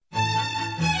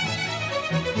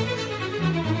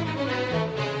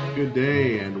Good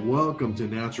day and welcome to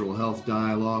Natural Health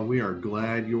Dialogue. We are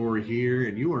glad you're here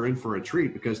and you are in for a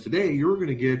treat because today you're going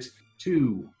to get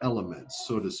two elements,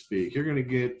 so to speak.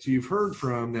 You've heard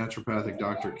from naturopathic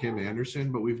Dr. Kim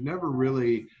Anderson, but we've never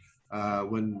really,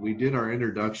 when we did our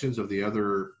introductions of the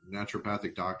other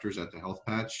naturopathic doctors at the Health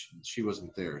Patch, she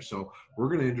wasn't there. So we're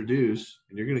going to introduce,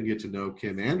 and you're going to get to know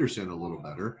Kim Anderson a little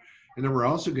better. And then we're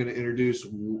also going to introduce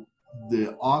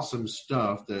the awesome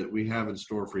stuff that we have in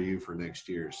store for you for next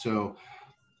year. So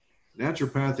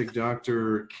naturopathic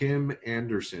Dr. Kim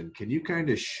Anderson, can you kind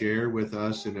of share with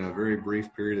us in a very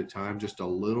brief period of time just a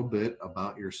little bit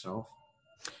about yourself?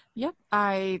 Yep.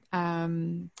 I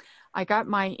got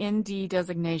my ND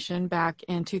designation back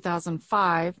in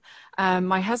 2005.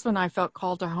 My husband and I felt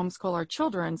called to homeschool our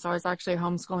children. So I was actually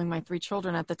homeschooling my 3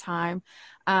 children at the time.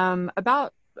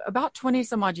 About 20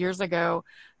 some odd years ago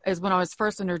is when I was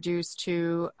first introduced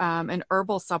to an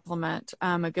herbal supplement.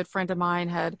 A good friend of mine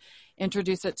had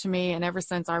introduced it to me, and ever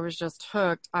since I was just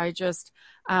hooked. I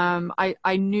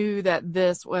knew that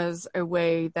this was a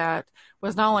way that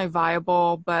was not only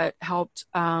viable but helped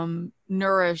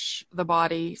nourish the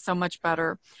body so much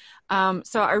better.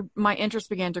 My interest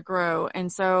began to grow,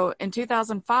 and so in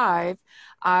 2005,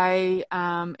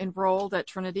 I enrolled at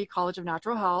Trinity College of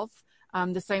Natural Health.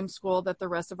 The same school that the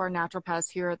rest of our naturopaths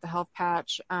here at the Health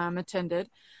Patch attended.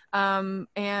 And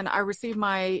I received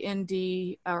my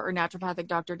ND or naturopathic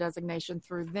doctor designation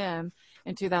through them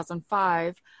in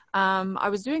 2005. I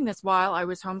was doing this while I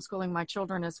was homeschooling my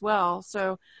children as well.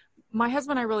 So my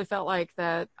husband and I really felt like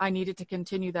that I needed to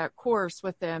continue that course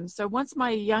with them. So once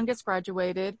my youngest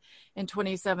graduated in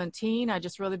 2017, I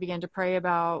just really began to pray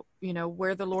about,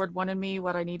 where the Lord wanted me,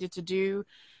 what I needed to do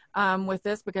with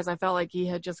this, because I felt like he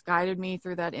had just guided me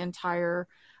through that entire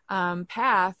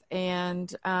path.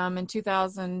 And in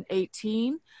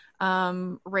 2018,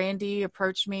 Randy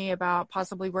approached me about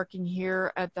possibly working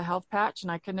here at the Health Patch, and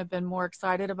I couldn't have been more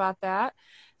excited about that.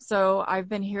 So I've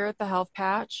been here at the Health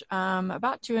Patch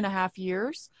about 2.5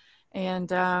 years,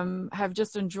 and have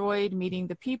just enjoyed meeting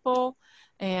the people,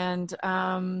 and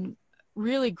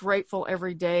really grateful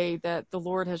every day that the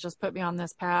Lord has just put me on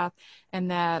this path, and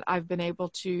that I've been able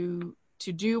to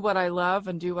do what I love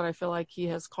and do what I feel like he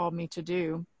has called me to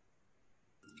do.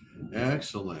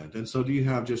 Excellent. And so do you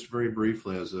have, just very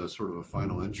briefly as a sort of a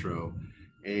final intro,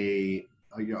 a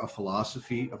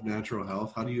philosophy of natural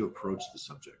health? How do you approach the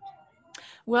subject?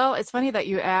 Well, it's funny that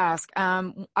you ask.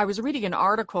 I was reading an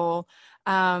article,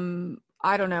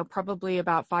 I don't know, probably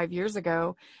about 5 years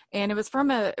ago. And it was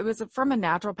from a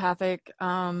naturopathic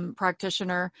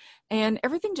practitioner, and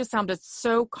everything just sounded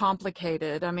so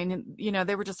complicated. I mein,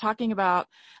 they were just talking about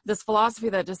this philosophy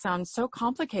that just sounds so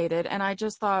complicated. And I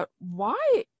just thought, why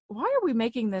are we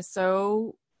making this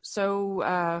so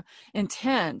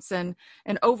intense and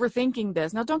overthinking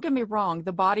this? Now, don't get me wrong,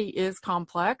 the body is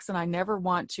complex, and I never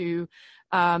want to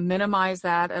minimize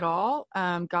that at all.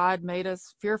 God made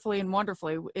us fearfully and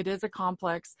wonderfully. It is a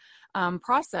complex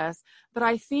process, but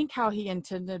I think how he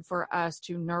intended for us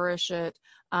to nourish it,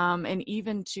 and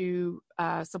even to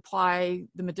supply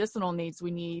the medicinal needs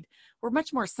we need, were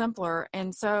much more simpler.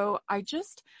 And so I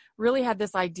just really had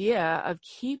this idea of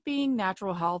keeping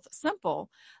natural health simple.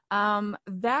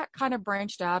 That kind of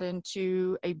branched out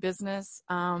into a business,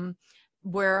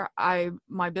 where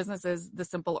my business is The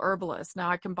Simple Herbalist.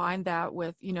 Now I combined that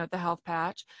with, the Health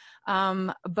Patch.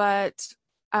 But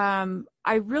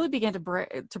I really began to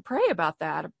pray about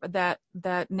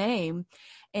that name.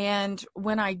 And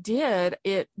when I did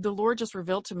it, the Lord just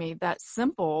revealed to me that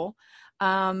simple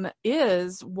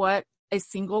is what a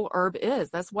single herb is.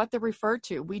 That's what they're referred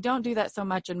to. We don't do that so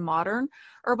much in modern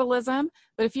herbalism,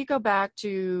 but if you go back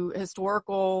to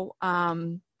historical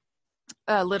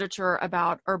literature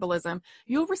about herbalism,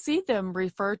 you'll see them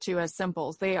referred to as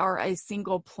simples. They are a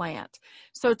single plant.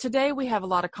 So today we have a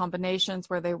lot of combinations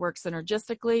where they work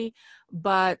synergistically,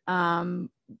 but a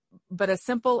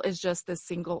simple is just this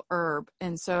single herb.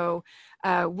 And so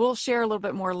we'll share a little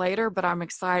bit more later, but I'm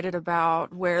excited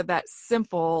about where that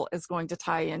simple is going to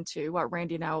tie into what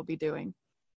Randy and I will be doing.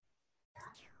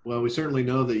 Well, we certainly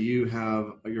know that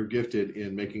you're gifted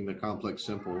in making the complex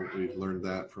simple. We've learned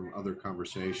that from other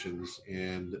conversations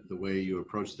and the way you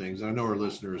approach things. I know our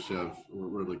listeners have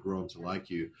really grown to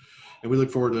like you, and we look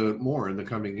forward to more in the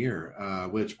coming year,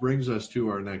 which brings us to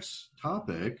our next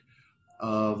topic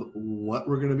of what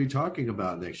we're going to be talking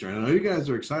about next year. And I know you guys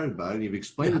are excited about it. You've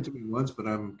explained it to me once, but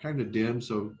I'm kind of dim.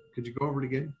 So could you go over it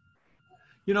again?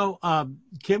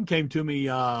 Kim came to me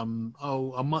a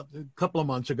couple of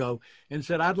months ago and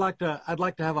said, I'd like to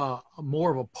have a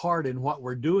more of a part in what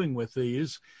we're doing with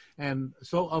these. And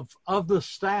so of the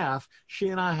staff, she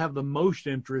and I have the most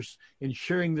interest in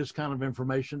sharing this kind of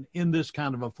information in this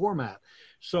kind of a format.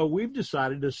 So we've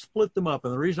decided to split them up.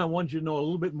 And the reason I want you to know a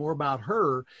little bit more about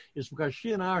her is because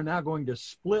she and I are now going to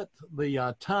split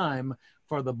the time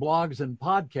for the blogs and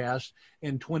podcasts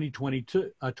in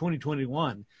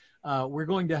 2021. We're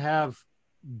going to have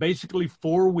basically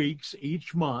 4 weeks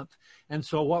each month. And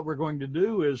so what we're going to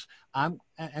do is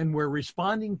we're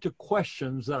responding to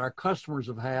questions that our customers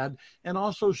have had and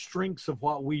also strengths of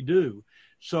what we do.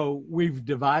 So we've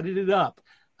divided it up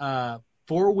 4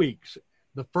 weeks.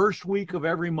 The first week of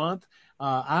every month,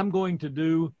 I'm going to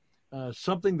do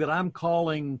something that I'm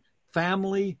calling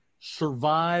Family,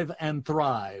 Survive, and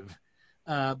Thrive.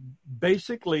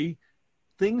 Basically,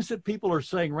 things that people are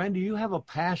saying, Randy, you have a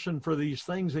passion for these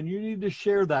things and you need to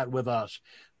share that with us.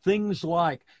 Things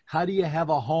like, how do you have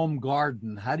a home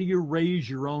garden? How do you raise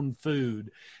your own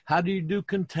food? How do you do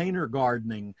container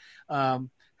gardening? How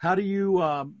do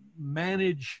you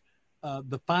manage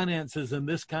the finances in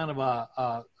this kind of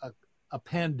a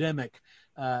pandemic?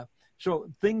 So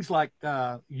things like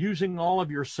using all of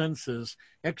your senses,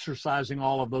 exercising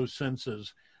all of those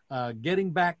senses, getting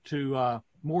back to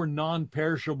more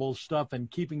non-perishable stuff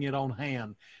and keeping it on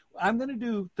hand. I'm going to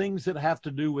do things that have to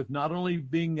do with not only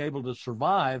being able to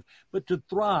survive, but to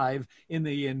thrive in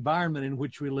the environment in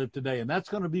which we live today. And that's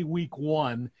going to be week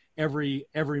 1 every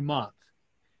month.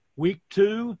 Week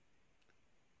 2.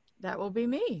 That will be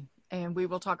me. And we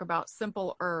will talk about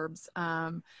simple herbs,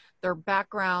 their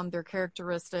background, their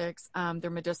characteristics, their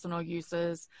medicinal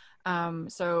uses.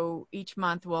 So each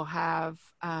month we'll have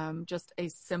just a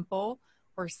simple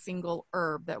or single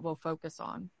herb that we'll focus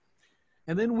on.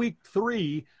 And then week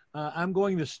 3, I'm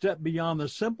going to step beyond the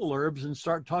simple herbs and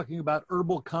start talking about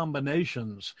herbal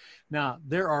combinations. Now,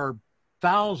 there are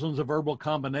thousands of herbal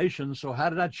combinations. So how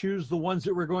did I choose the ones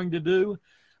that we're going to do?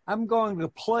 I'm going to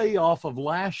play off of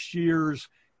last year's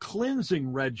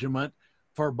cleansing regimen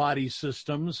for body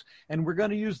systems, and we're going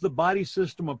to use the body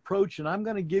system approach, and I'm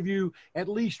going to give you at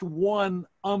least one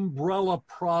umbrella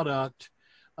product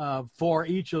for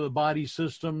each of the body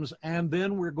systems, and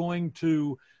then we're going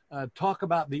to talk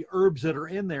about the herbs that are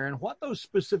in there and what those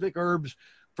specific herbs,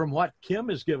 from what Kim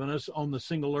has given us on the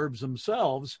single herbs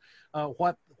themselves,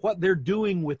 what they're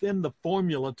doing within the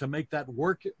formula to make that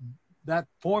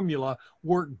formula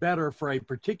work better for a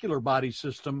particular body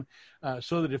system,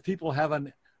 so that if people have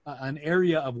an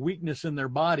area of weakness in their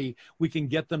body, we can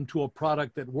get them to a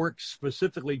product that works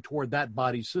specifically toward that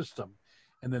body system.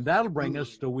 And then that'll bring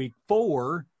us to week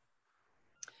 4.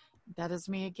 That is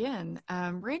me again.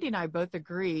 Randy and I both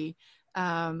agree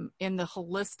in the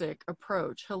holistic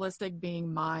approach, holistic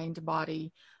being mind,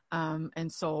 body,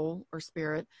 and soul or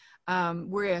spirit.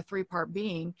 We're a 3-part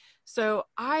being. So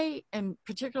I am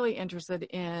particularly interested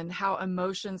in how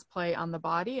emotions play on the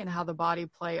body and how the body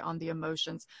play on the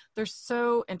emotions. They're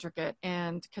so intricate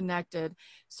and connected.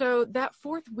 So that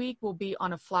 4th week will be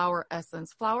on a flower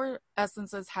essence. Flower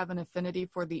essences have an affinity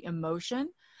for the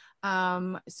emotion.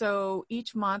 So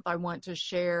each month I want to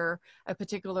share a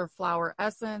particular flower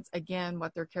essence, again,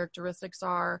 what their characteristics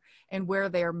are and where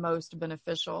they are most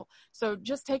beneficial. So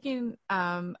just taking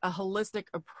a holistic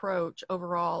approach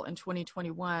overall in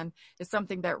 2021 is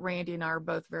something that Randy and I are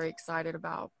both very excited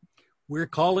about. We're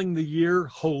calling the year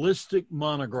Holistic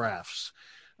Monographs.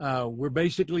 We're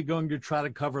basically going to try to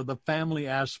cover the family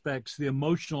aspects, the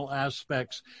emotional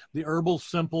aspects, the herbal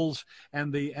simples,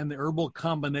 and the herbal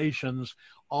combinations.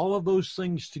 All of those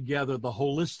things together, the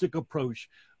holistic approach.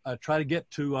 Try to get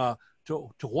to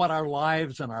what our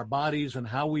lives and our bodies and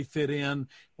how we fit in,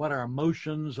 what our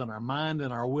emotions and our mind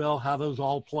and our will, how those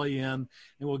all play in. And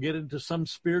we'll get into some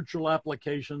spiritual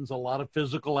applications, a lot of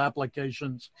physical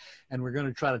applications, and we're going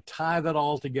to try to tie that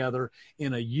all together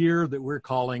in a year that we're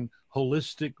calling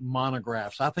Holistic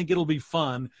Monographs. I think it'll be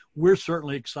fun. We're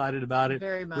certainly excited about it.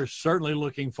 Very much. We're certainly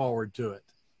looking forward to it.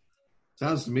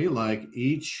 Sounds to me like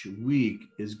each week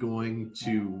is going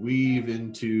to weave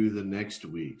into the next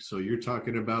week. So you're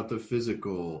talking about the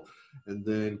physical, and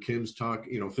then Kim's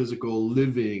physical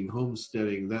living,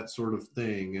 homesteading, that sort of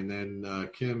thing. And then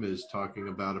Kim is talking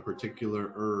about a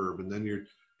particular herb. And then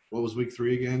what was week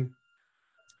 3 again?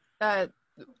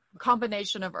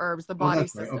 Combination of herbs, the body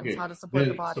systems, right. Okay. How to support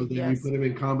the body. So then we put them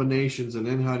in combinations, and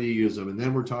then how do you use them? And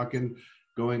then we're talking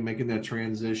making that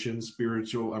transition,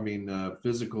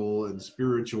 physical and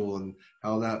spiritual, and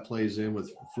how that plays in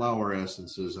with flower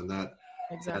essences and that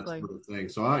sort of thing.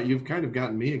 So you've kind of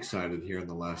gotten me excited here in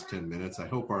the last 10 minutes. I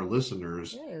hope our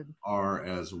listeners are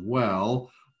as well.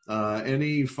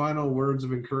 Any final words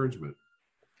of encouragement?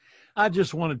 I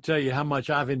just want to tell you how much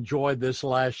I've enjoyed this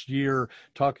last year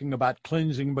talking about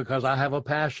cleansing, because I have a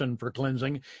passion for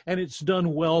cleansing and it's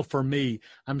done well for me.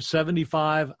 I'm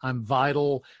 75. I'm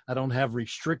vital. I don't have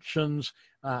restrictions.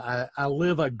 I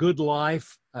live a good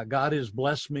life. God has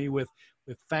blessed me with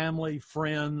family,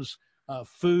 friends,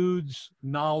 foods,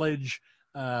 knowledge,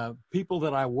 people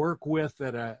that I work with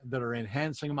that are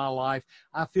enhancing my life.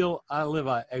 I feel I live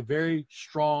a very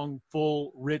strong,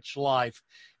 full, rich life,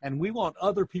 and we want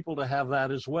other people to have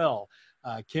that as well.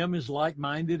 Kim is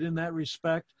like-minded in that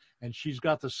respect, and she's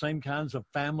got the same kinds of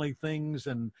family things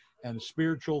and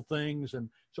spiritual things, and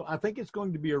so I think it's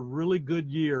going to be a really good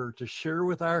year to share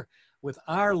with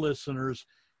our listeners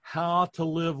how to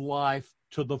live life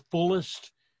to the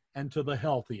fullest and to the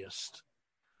healthiest.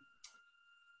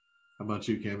 How about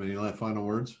you, Kim? Any final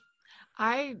words?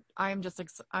 I'm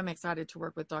excited to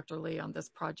work with Dr. Lee on this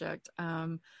project.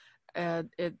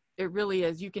 It really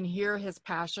is. You can hear his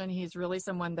passion. He's really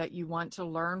someone that you want to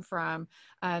learn from,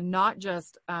 not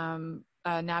just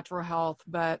natural health,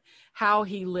 but how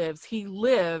he lives. He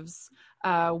lives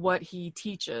what he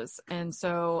teaches. And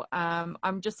so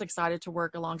I'm just excited to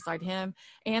work alongside him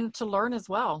and to learn as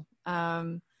well.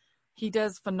 He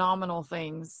does phenomenal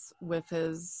things with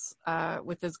his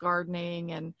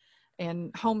gardening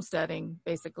and homesteading,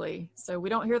 basically. So we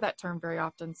don't hear that term very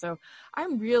often. So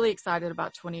I'm really excited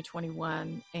about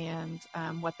 2021 and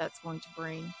what that's going to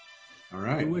bring. All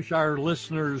right. We wish our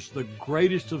listeners the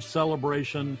greatest of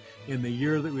celebration in the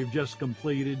year that we've just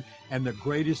completed and the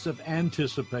greatest of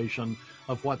anticipation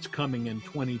of what's coming in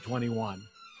 2021.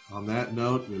 On that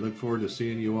note, we look forward to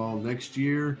seeing you all next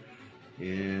year,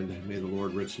 and may the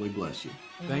Lord richly bless you.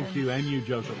 Thank you, and you,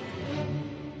 Joseph.